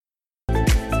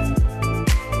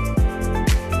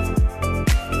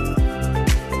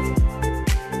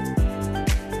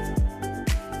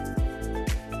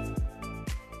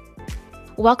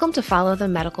Welcome to Follow the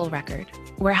Medical Record,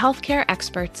 where healthcare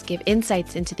experts give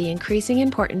insights into the increasing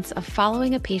importance of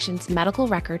following a patient's medical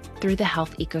record through the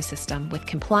health ecosystem with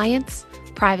compliance,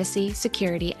 privacy,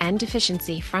 security, and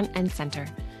efficiency front and center.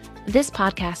 This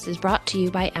podcast is brought to you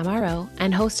by MRO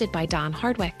and hosted by Don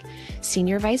Hardwick,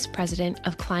 Senior Vice President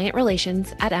of Client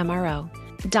Relations at MRO.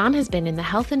 Don has been in the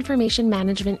health information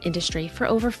management industry for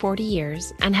over 40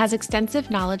 years and has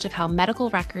extensive knowledge of how medical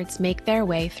records make their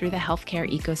way through the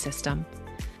healthcare ecosystem.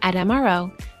 At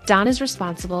MRO, Don is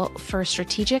responsible for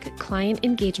strategic client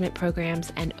engagement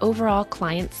programs and overall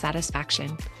client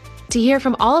satisfaction. To hear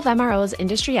from all of MRO's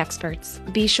industry experts,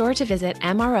 be sure to visit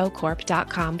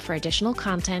mrocorp.com for additional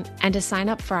content and to sign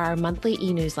up for our monthly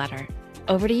e-newsletter.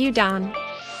 Over to you, Don.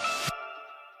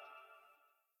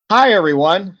 Hi,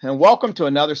 everyone, and welcome to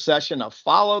another session of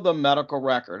Follow the Medical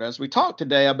Record as we talk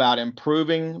today about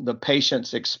improving the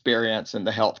patient's experience in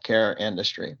the healthcare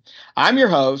industry. I'm your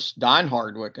host, Don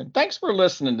Hardwick, and thanks for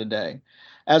listening today.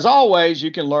 As always,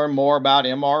 you can learn more about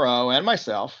MRO and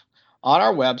myself on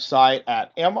our website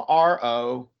at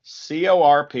mrocorp.com.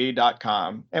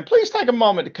 And please take a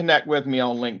moment to connect with me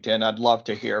on LinkedIn. I'd love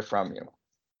to hear from you.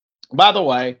 By the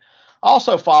way,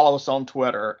 also follow us on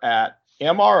Twitter at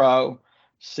MROCORP.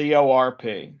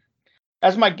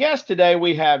 As my guest today,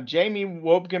 we have Jami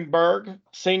Woebkenberg,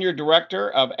 Senior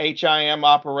Director of HIM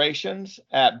Operations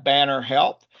at Banner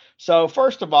Health. So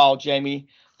first of all, Jami,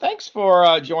 thanks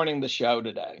for joining the show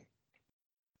today.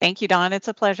 Thank you, Don. It's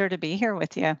a pleasure to be here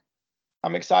with you.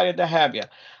 I'm excited to have you.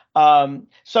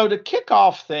 So to kick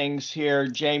off things here,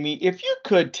 Jami, if you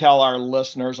could tell our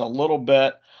listeners a little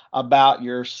bit about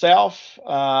yourself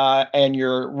and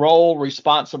your role,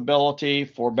 responsibility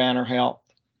for Banner Health.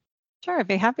 Sure, I'd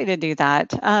be happy to do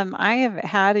that. I have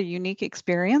had a unique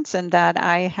experience in that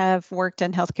I have worked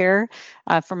in healthcare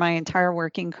for my entire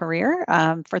working career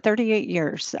for 38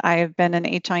 years. I have been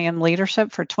in HIM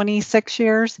leadership for 26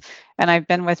 years, and I've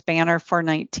been with Banner for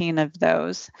 19 of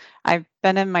those. I've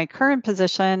been in my current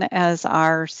position as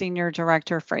our Senior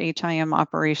Director for HIM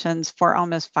Operations for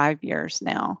almost 5 years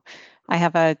now. I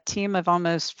have a team of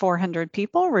almost 400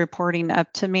 people reporting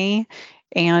up to me,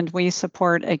 and we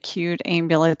support acute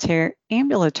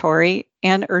ambulatory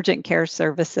and urgent care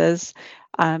services.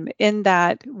 In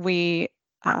that, we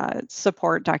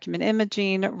support document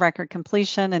imaging, record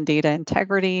completion, and data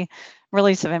integrity,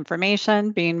 release of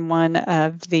information being one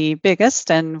of the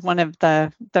biggest and one of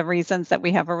the reasons that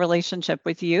we have a relationship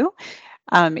with you.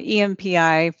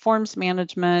 EMPI, forms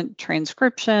management,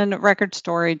 transcription, record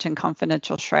storage, and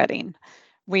confidential shredding.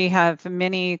 We have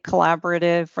many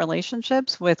collaborative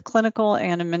relationships with clinical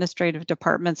and administrative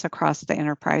departments across the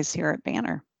enterprise here at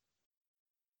Banner.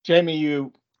 Jami,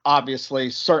 you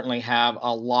obviously certainly have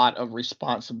a lot of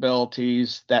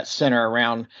responsibilities that center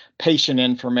around patient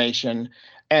information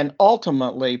and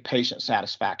ultimately patient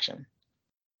satisfaction.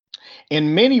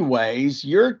 In many ways,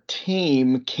 your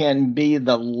team can be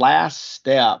the last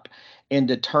step in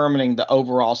determining the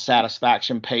overall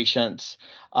satisfaction patients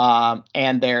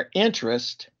and their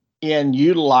interest in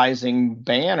utilizing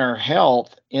Banner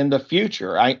Health in the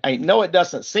future. I know it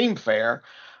doesn't seem fair,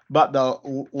 but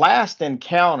the last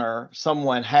encounter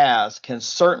someone has can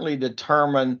certainly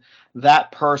determine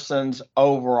that person's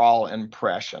overall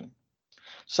impression.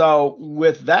 So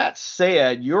with that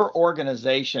said, your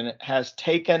organization has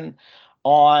taken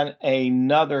on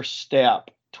another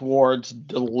step towards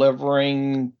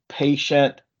delivering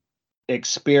patient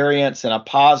experience in a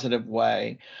positive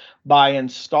way by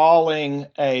installing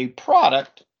a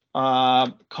product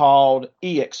called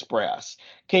eXpress.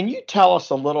 Can you tell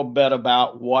us a little bit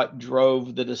about what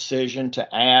drove the decision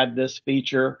to add this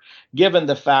feature, given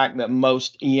the fact that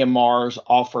most EMRs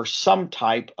offer some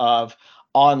type of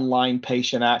online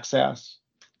patient access?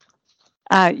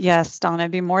 Yes, Don,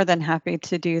 I'd be more than happy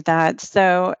to do that.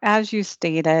 So as you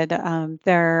stated,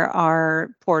 there are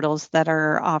portals that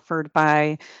are offered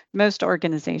by most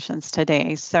organizations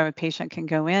today. So a patient can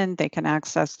go in, they can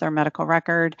access their medical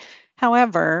record.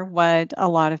 However, what a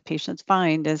lot of patients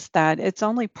find is that it's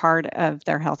only part of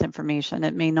their health information.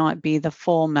 It may not be the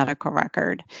full medical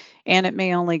record, and it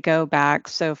may only go back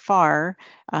so far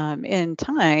in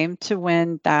time to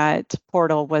when that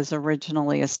portal was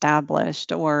originally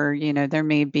established, or there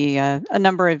may be a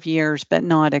number of years, but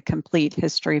not a complete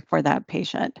history for that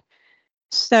patient.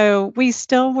 So we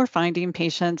still were finding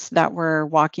patients that were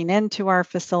walking into our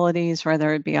facilities,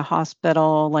 whether it be a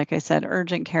hospital, like I said,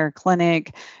 urgent care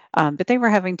clinic, but they were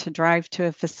having to drive to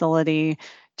a facility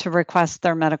to request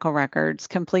their medical records,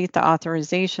 complete the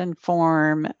authorization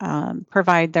form,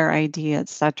 provide their ID,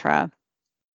 etc.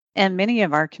 And many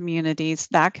of our communities,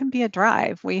 that can be a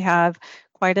drive. We have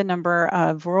quite a number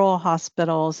of rural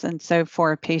hospitals. And so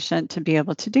for a patient to be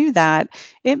able to do that,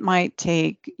 it might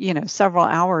take, several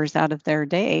hours out of their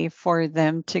day for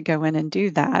them to go in and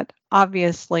do that.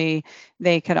 Obviously,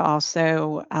 they could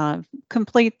also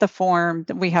complete the form.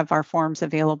 We have our forms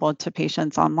available to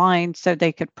patients online, so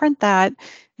they could print that,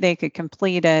 they could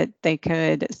complete it, they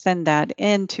could send that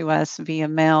in to us via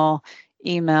mail,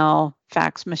 email,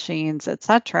 fax machines,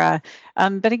 etc.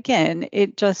 But again,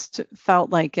 it just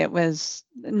felt like it was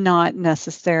not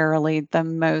necessarily the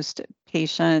most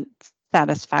patient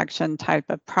satisfaction type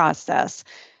of process.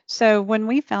 So when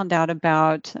we found out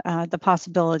about the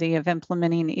possibility of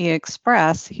implementing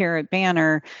eXpress here at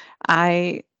Banner,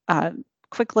 I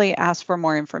quickly asked for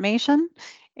more information.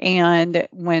 And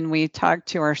when we talked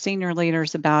to our senior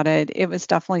leaders about it, it was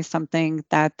definitely something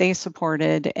that they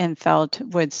supported and felt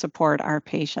would support our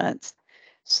patients.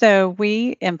 So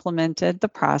we implemented the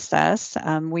process.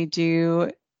 We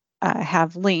do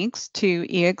have links to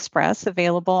eXpress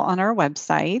available on our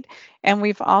website. And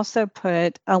we've also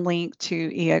put a link to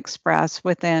eXpress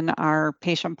within our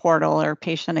patient portal or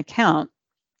patient account,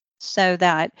 so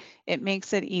that it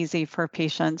makes it easy for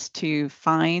patients to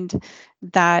find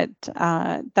that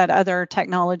other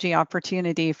technology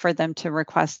opportunity for them to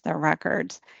request their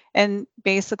records. And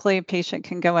basically, a patient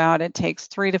can go out. It takes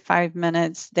 3 to 5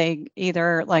 minutes. They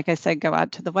either, like I said, go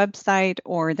out to the website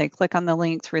or they click on the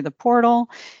link through the portal.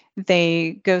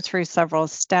 They go through several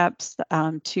steps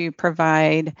to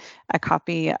provide a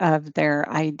copy of their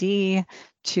ID,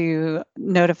 to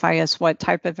notify us what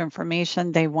type of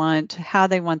information they want, how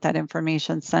they want that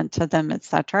information sent to them,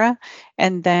 etc.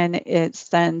 And then it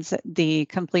sends the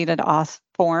completed auth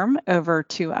form over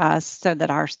to us so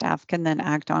that our staff can then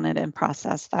act on it and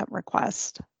process that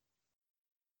request.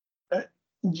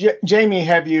 Jami,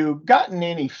 have you gotten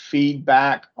any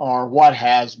feedback, or what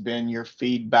has been your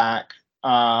feedback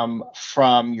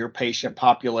from your patient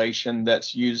population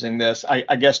that's using this?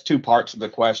 I guess two parts of the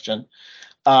question.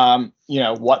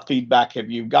 What feedback have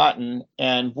you gotten,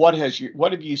 and what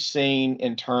have you seen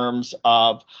in terms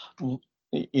of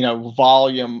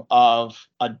volume of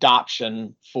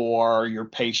adoption for your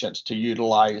patients to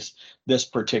utilize this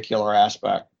particular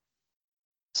aspect?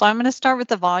 So I'm going to start with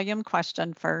the volume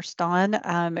question first, Dawn.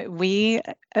 We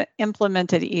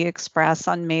implemented eXpress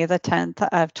on May the 10th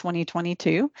of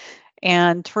 2022.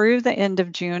 And through the end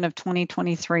of June of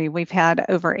 2023, we've had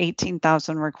over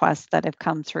 18,000 requests that have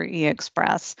come through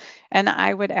eXpress. And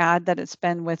I would add that it's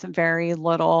been with very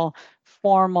little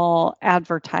formal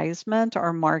advertisement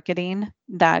or marketing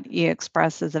that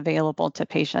eXpress is available to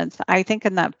patients. I think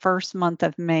in that first month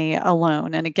of May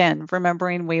alone, and again,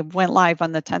 remembering we went live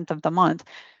on the 10th of the month,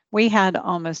 we had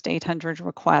almost 800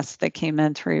 requests that came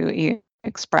in through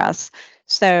eXpress.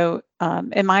 So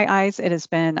in my eyes, it has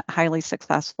been highly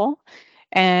successful.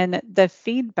 And the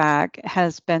feedback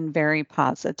has been very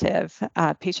positive.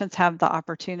 Patients have the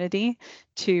opportunity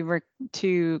to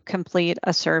complete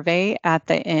a survey at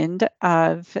the end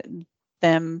of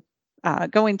them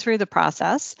going through the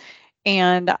process.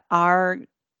 And our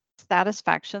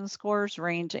satisfaction scores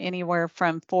range anywhere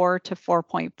from 4 to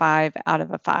 4.5 out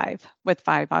of a 5, with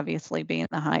 5 obviously being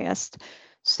the highest.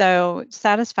 So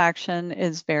satisfaction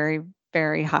is very,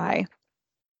 very high.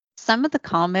 Some of the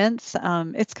comments,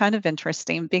 it's kind of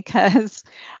interesting because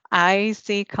I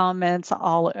see comments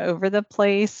all over the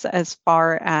place, as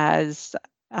far as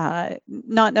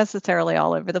not necessarily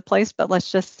all over the place, but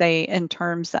let's just say in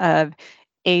terms of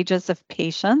ages of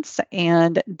patients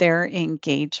and their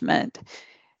engagement.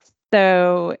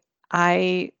 So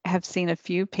I have seen a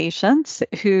few patients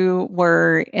who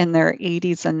were in their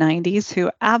 80s and 90s who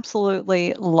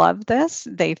absolutely loved this.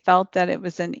 They felt that it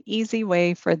was an easy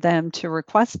way for them to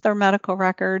request their medical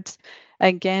records.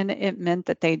 Again, it meant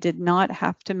that they did not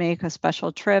have to make a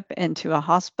special trip into a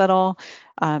hospital.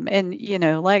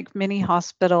 And, like many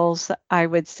hospitals, I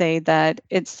would say that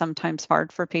it's sometimes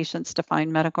hard for patients to find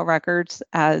medical records,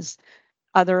 as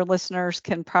other listeners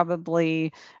can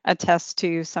probably attest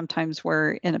to. Sometimes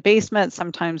we're in a basement,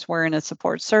 sometimes we're in a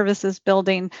support services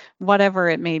building, whatever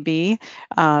it may be.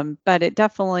 But it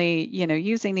definitely,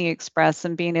 using the eXpress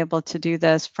and being able to do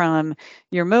this from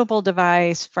your mobile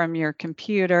device, from your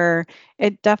computer,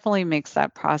 it definitely makes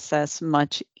that process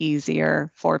much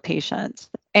easier for patients.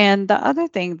 And the other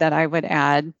thing that I would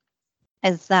add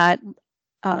is that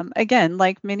again,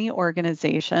 like many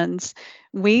organizations,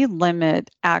 we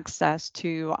limit access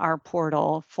to our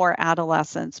portal for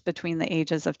adolescents between the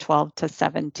ages of 12 to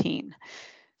 17.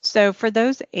 So for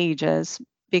those ages,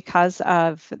 because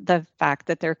of the fact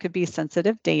that there could be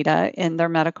sensitive data in their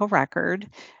medical record,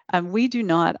 we do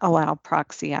not allow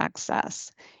proxy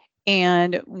access.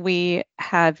 And we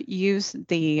have used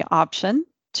the option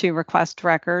to request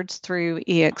records through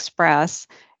eXpress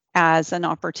as an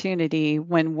opportunity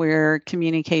when we're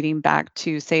communicating back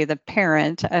to, say, the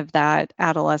parent of that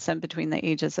adolescent between the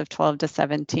ages of 12 to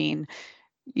 17.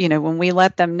 When we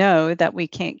let them know that we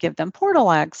can't give them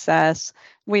portal access,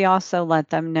 we also let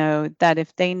them know that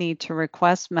if they need to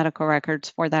request medical records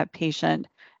for that patient,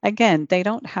 again, they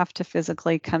don't have to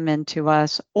physically come into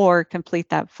us or complete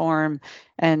that form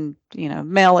and,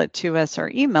 mail it to us or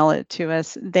email it to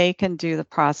us. They can do the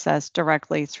process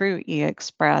directly through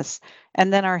eXpress.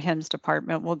 And then our HIMSS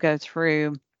department will go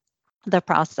through the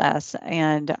process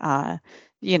and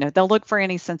they'll look for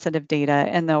any sensitive data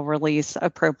and they'll release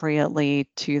appropriately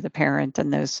to the parent in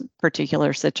those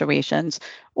particular situations,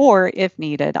 or if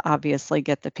needed, obviously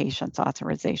get the patient's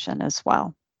authorization as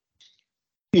well.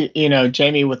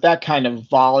 Jami, with that kind of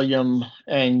volume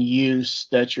and use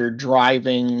that you're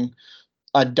driving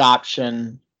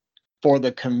adoption for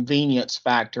the convenience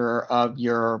factor of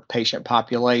your patient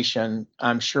population,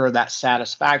 I'm sure that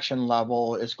satisfaction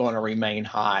level is going to remain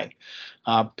high.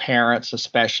 Parents,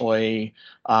 especially,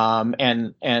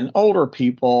 and older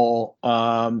people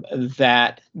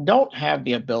that don't have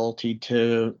the ability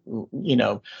to,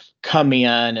 come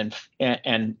in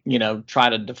and try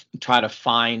to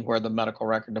find where the medical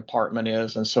record department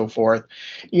is and so forth.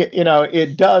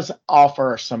 It does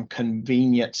offer some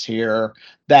convenience here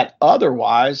that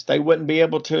otherwise they wouldn't be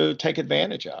able to take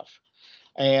advantage of.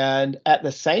 And at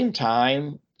the same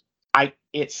time,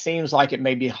 it seems like it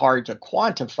may be hard to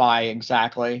quantify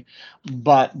exactly,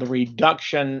 but the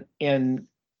reduction in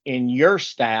your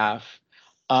staff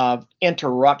of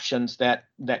interruptions that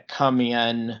come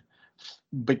in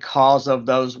because of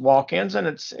those walk-ins, and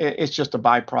it's just a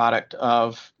byproduct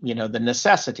of the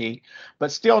necessity,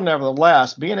 but still,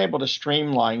 nevertheless, being able to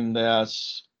streamline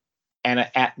this and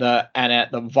at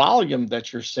the volume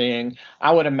that you're seeing,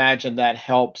 I would imagine that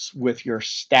helps with your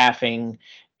staffing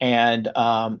and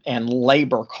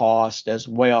labor cost as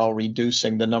well,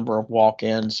 reducing the number of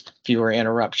walk-ins, fewer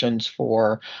interruptions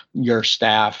for your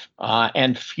staff,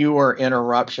 and fewer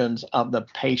interruptions of the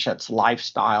patient's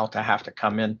lifestyle to have to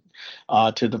come in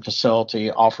to the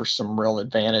facility offers some real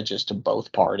advantages to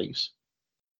both parties.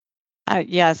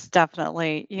 Yes,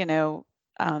 definitely.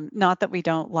 Not that we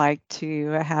don't like to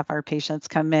have our patients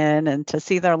come in and to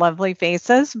see their lovely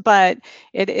faces, but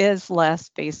it is less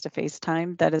face-to-face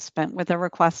time that is spent with a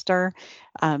requester.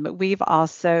 We've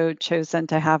also chosen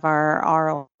to have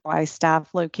our ROI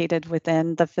staff located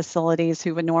within the facilities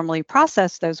who would normally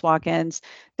process those walk-ins.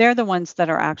 They're the ones that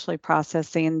are actually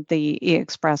processing the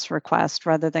eXpress request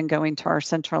rather than going to our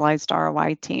centralized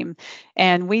ROI team.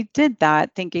 And we did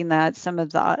that thinking that some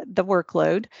of the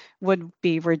workload would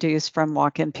be reduced from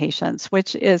walk-in patients,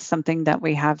 which is something that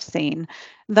we have seen.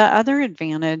 The other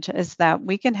advantage is that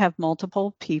we can have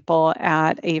multiple people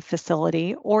at a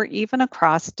facility or even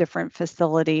across different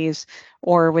facilities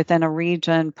or within a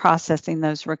region processing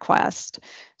those requests.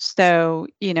 So,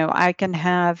 I can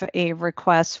have a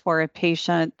request for a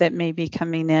patient that may be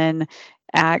coming in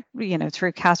at,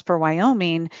 through Casper,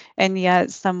 Wyoming, and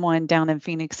yet someone down in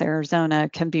Phoenix, Arizona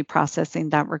can be processing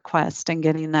that request and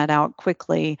getting that out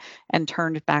quickly and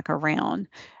turned back around.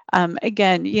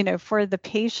 Again, for the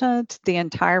patient, the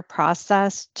entire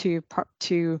process to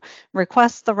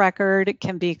request the record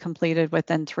can be completed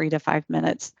within 3 to 5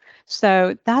 minutes.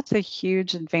 So that's a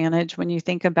huge advantage when you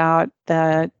think about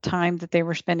the time that they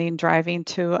were spending driving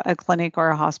to a clinic or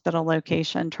a hospital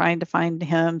location, trying to find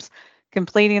HIMSS,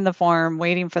 completing the form,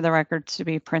 waiting for the records to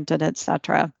be printed,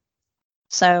 etc.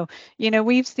 So,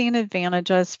 we've seen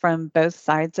advantages from both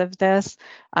sides of this.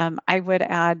 I would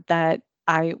add that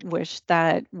I wish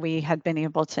that we had been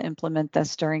able to implement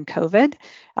this during COVID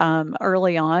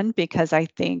early on, because I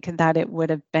think that it would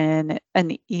have been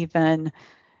an even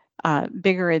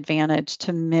bigger advantage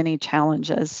to many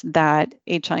challenges that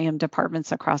HIM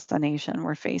departments across the nation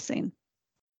were facing.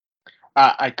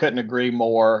 I couldn't agree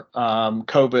more.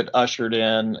 COVID ushered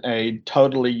in a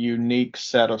totally unique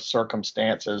set of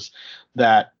circumstances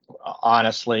that,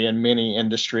 honestly, in many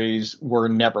industries were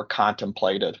never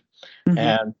contemplated. Mhm.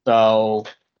 And so,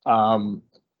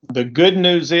 the good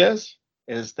news is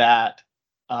that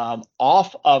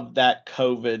off of that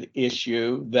COVID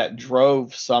issue that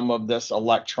drove some of this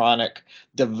electronic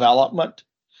development,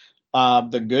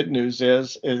 the good news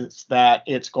is that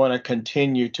it's going to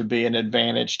continue to be an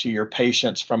advantage to your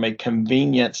patients from a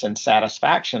convenience and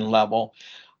satisfaction level.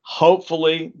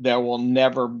 Hopefully, there will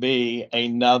never be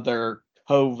another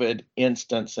COVID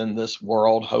instance in this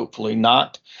world. Hopefully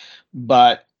not.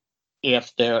 But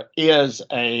if there is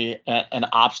an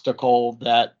obstacle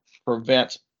that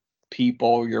prevents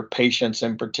people, your patients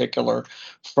in particular,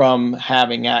 from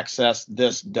having access,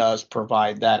 this does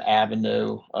provide that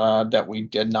avenue that we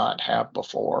did not have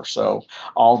before. So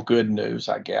all good news,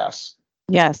 I guess.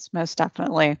 Yes, most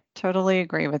definitely. Totally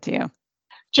agree with you.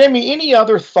 Jami, any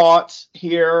other thoughts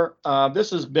here?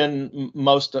 This has been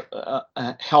most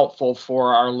helpful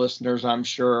for our listeners, I'm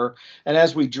sure. And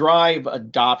as we drive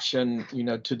adoption,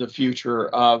 to the future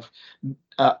of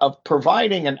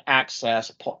providing an access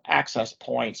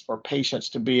points for patients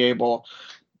to be able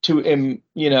to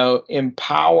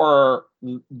empower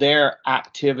their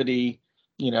activity,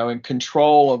 in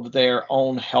control of their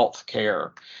own health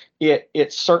care.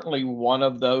 It's certainly one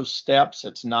of those steps.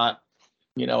 It's not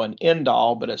an end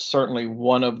all, but it's certainly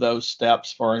one of those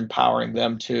steps for empowering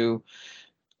them to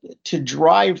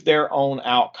drive their own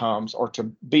outcomes, or to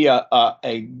be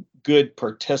a good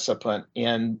participant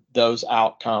in those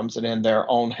outcomes and in their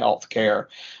own health care.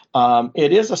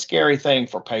 It is a scary thing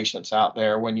for patients out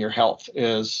there when your health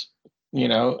is,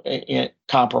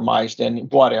 compromised in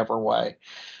whatever way.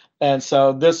 And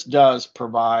so this does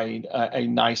provide a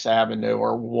nice avenue,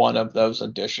 or one of those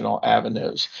additional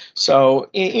avenues. So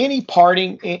any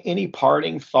parting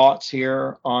thoughts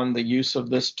here on the use of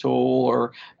this tool,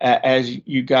 or as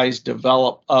you guys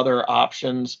develop other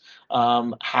options,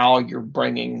 how you're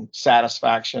bringing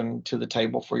satisfaction to the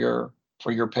table for your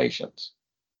patients?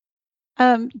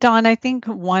 Dawn, I think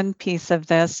one piece of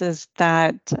this is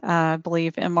that I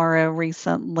believe MRO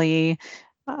recently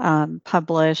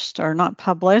published, or not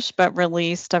published, but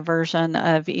released a version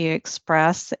of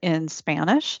eXpress in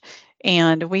Spanish.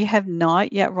 And we have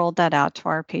not yet rolled that out to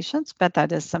our patients, but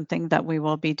that is something that we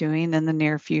will be doing in the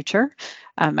near future.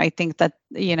 I think that,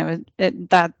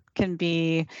 that can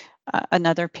be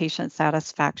another patient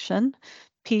satisfaction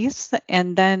piece.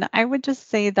 And then I would just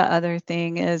say the other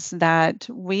thing is that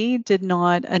we did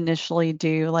not initially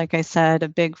do, like I said, a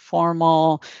big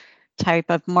formal type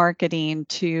of marketing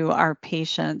to our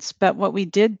patients. But what we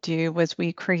did do was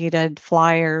we created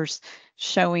flyers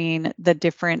showing the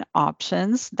different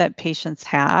options that patients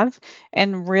have,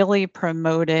 and really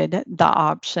promoted the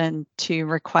option to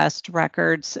request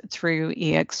records through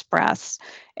eXpress.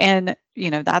 And,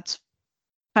 that's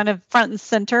kind of front and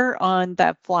center on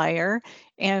that flyer.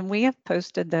 And we have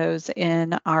posted those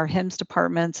in our HIMSS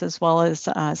departments, as well as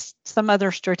some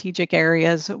other strategic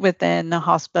areas within the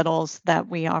hospitals that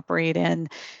we operate in,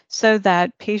 so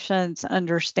that patients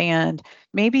understand,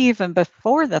 maybe even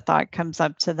before the thought comes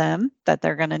up to them that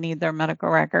they're going to need their medical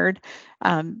record,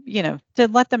 to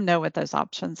let them know what those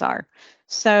options are.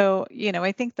 So,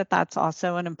 I think that that's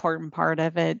also an important part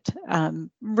of it,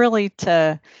 really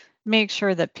to make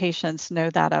sure that patients know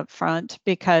that up front,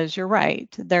 because you're right,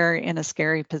 they're in a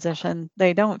scary position.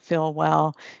 They don't feel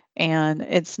well, and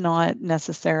it's not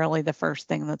necessarily the first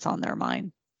thing that's on their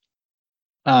mind.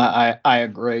 I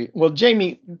agree. Well,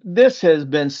 Jami, this has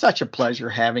been such a pleasure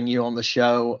having you on the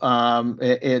show.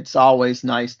 It's always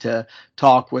nice to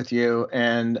talk with you,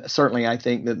 and certainly I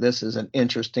think that this is an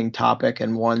interesting topic,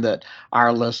 and one that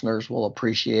our listeners will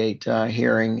appreciate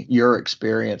hearing your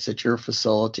experience at your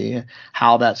facility,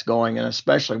 how that's going, and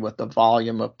especially with the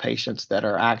volume of patients that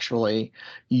are actually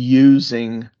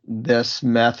using this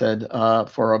method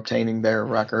for obtaining their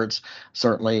records.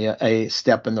 Certainly a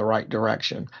step in the right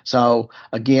direction. So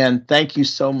again, thank you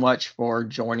so much for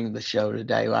joining the show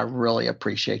today. I really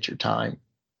appreciate your time.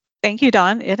 Thank you,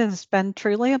 Dawn. It has been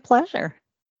truly a pleasure.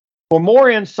 For more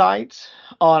insights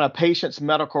on a patient's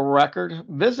medical record,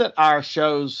 visit our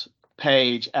show's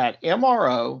page at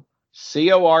mrocorp.com,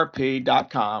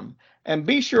 and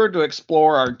be sure to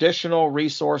explore our additional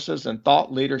resources and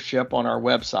thought leadership on our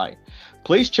website.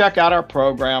 Please check out our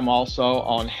program also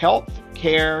on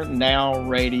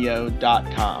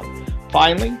healthcarenowradio.com.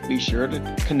 Finally, be sure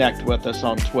to connect with us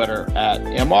on Twitter at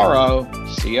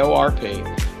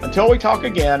MROCORP. Until we talk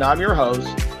again, I'm your host,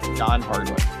 Don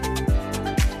Hardwick.